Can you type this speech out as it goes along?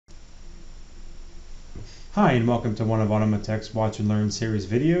Hi, and welcome to one of Automatech's Watch and Learn series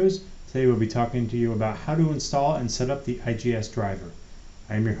videos. Today we'll be talking to you about how to install and set up the IGS driver.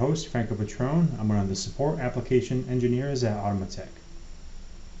 I am your host, Franco Patron. I'm one of the support application engineers at Automatech.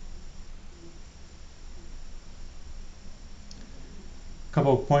 A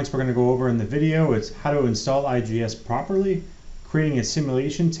couple of points we're going to go over in the video is how to install IGS properly, creating a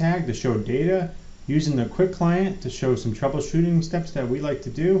simulation tag to show data, using the quick client to show some troubleshooting steps that we like to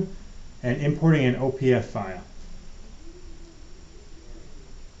do, and importing an OPF file.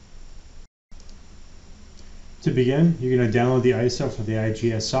 To begin, you're going to download the ISO for the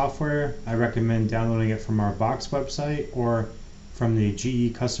IGS software. I recommend downloading it from our Box website or from the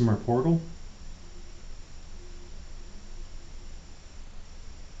GE customer portal.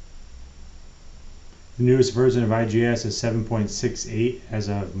 The newest version of IGS is 7.68 as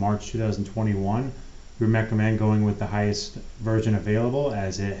of March 2021. We recommend going with the highest version available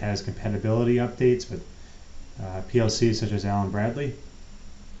as it has compatibility updates with PLCs such as Allen Bradley.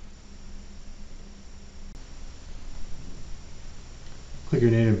 Click your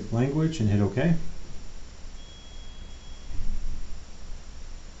native language and hit OK.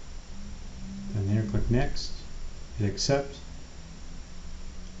 And there, click Next, hit Accept.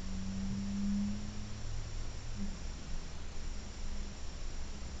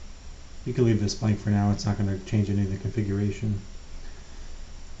 You can leave this blank for now, it's not going to change any of the configuration.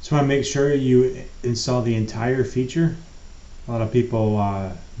 Just want to make sure you install the entire feature. A lot of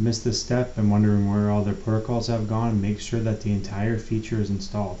people miss this step and wondering where all their protocols have gone. Make sure that the entire feature is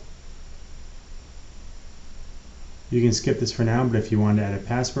installed. You can skip this for now, but if you want to add a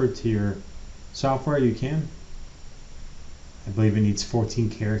password to your software, you can. I believe it needs 14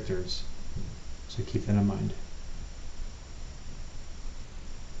 characters, so keep that in mind.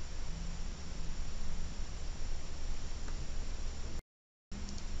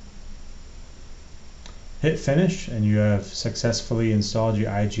 Hit finish and you have successfully installed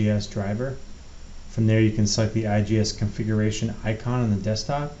your IGS driver. From there you can select the IGS configuration icon on the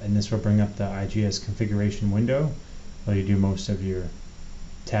desktop, and this will bring up the IGS configuration window while you do most of your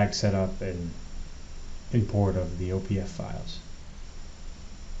tag setup and import of the OPF files.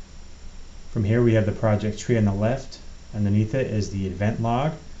 From here we have the project tree on the left. Underneath it is the event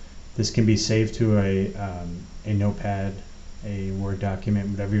log. This can be saved to a notepad, a Word document,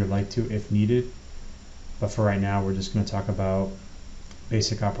 whatever you'd like to if needed. But for right now, we're just going to talk about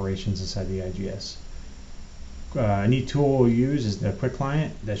basic operations inside the IGS. A neat tool we'll use is the quick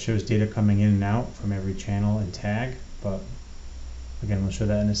client that shows data coming in and out from every channel and tag. But again, we'll show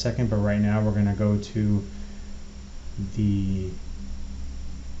that in a second. But right now, we're going to go to the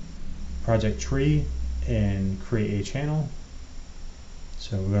project tree and create a channel.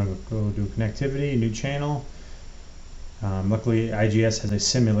 So we're going to go do connectivity, new channel. Luckily, IGS has a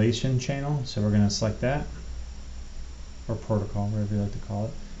simulation channel, so we're going to select that, or protocol, whatever you like to call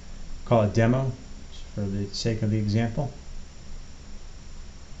it. Call it demo, just for the sake of the example.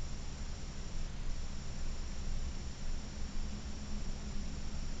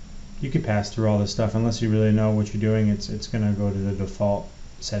 You can pass through all this stuff unless you really know what you're doing. It's going to go to the default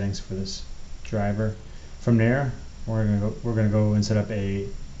settings for this driver. From there, we're going to go and set up a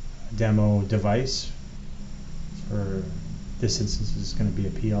demo device. For this instance, is going to be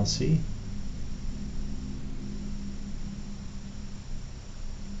a PLC.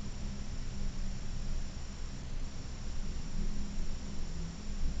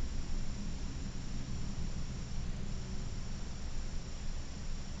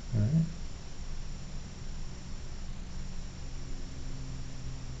 All right.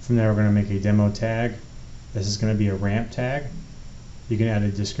 From there, we're going to make a demo tag. This is going to be a ramp tag. You can add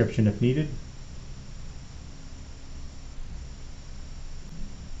a description if needed.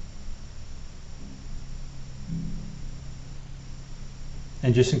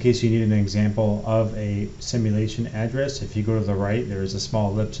 And just in case you need an example of a simulation address, if you go to the right, there is a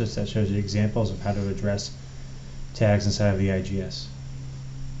small ellipsis that shows you examples of how to address tags inside of the IGS.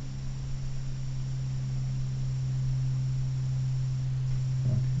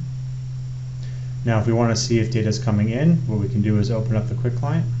 Now, if we want to see if data is coming in, what we can do is open up the quick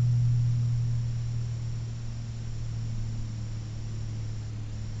client.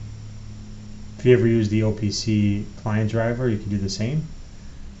 If you ever use the OPC client driver, you can do the same.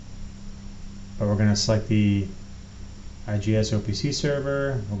 But we're going to select the IGS OPC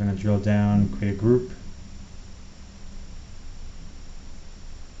server. We're going to drill down, create a group.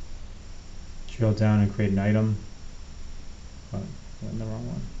 Drill down and create an item. Oh, went in the wrong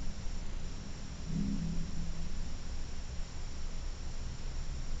one.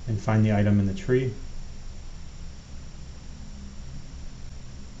 And find the item in the tree.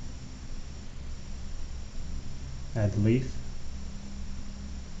 Add the leaf.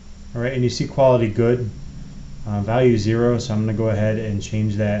 All right, and you see quality good. Value 0, so I'm going to go ahead and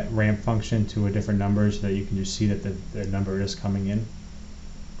change that ramp function to a different number so that you can just see that the number is coming in.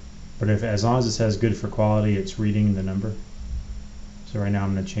 But as long as it says good for quality, it's reading the number. So right now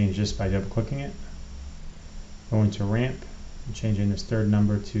I'm going to change this by double clicking it. Going to ramp and changing this third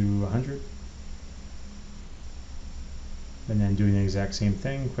number to 100. And then doing the exact same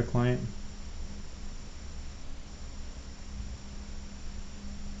thing, quick client.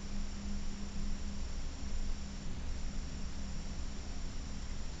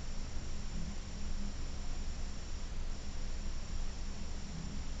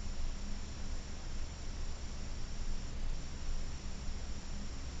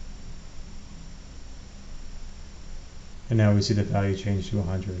 And now we see the value change to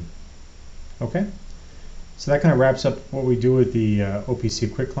 100. Okay, so that kind of wraps up what we do with the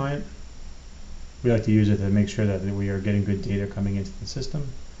OPC Quick Client. We like to use it to make sure that we are getting good data coming into the system.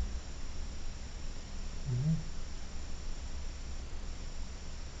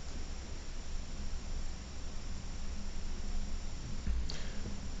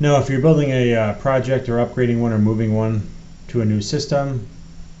 Now, if you're building a project or upgrading one or moving one to a new system,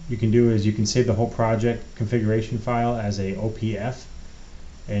 you can do is you can save the whole project configuration file as a OPF,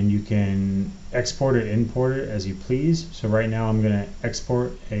 and you can export it, import it as you please. So right now I'm going to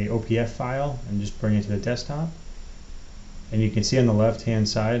export a OPF file and just bring it to the desktop. And you can see on the left hand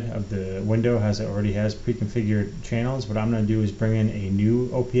side of the window already has pre-configured channels. What I'm going to do is bring in a new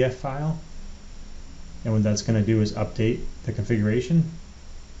OPF file, and what that's going to do is update the configuration.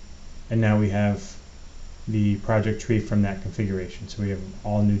 And now we have the project tree from that configuration. So we have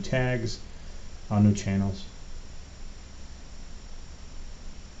all new tags, all new channels.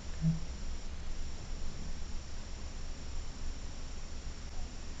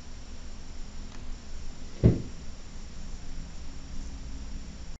 Okay.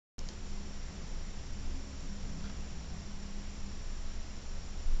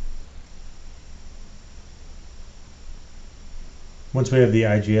 Once we have the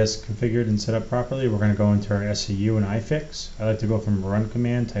IGS configured and set up properly, we're going to go into our SCU and iFix. I like to go from run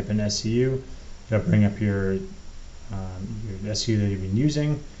command, type in SCU, it'll bring up your SCU that you've been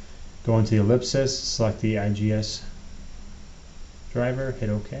using. Go into the ellipsis, select the IGS driver, hit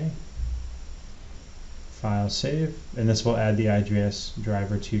OK. File save, and this will add the IGS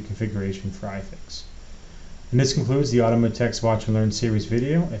driver to your configuration for iFix. And this concludes the Automatech's Watch and Learn series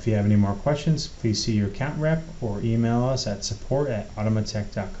video. If you have any more questions, please see your account rep or email us at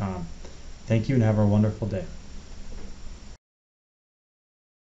support@automatech.com. Thank you and have a wonderful day.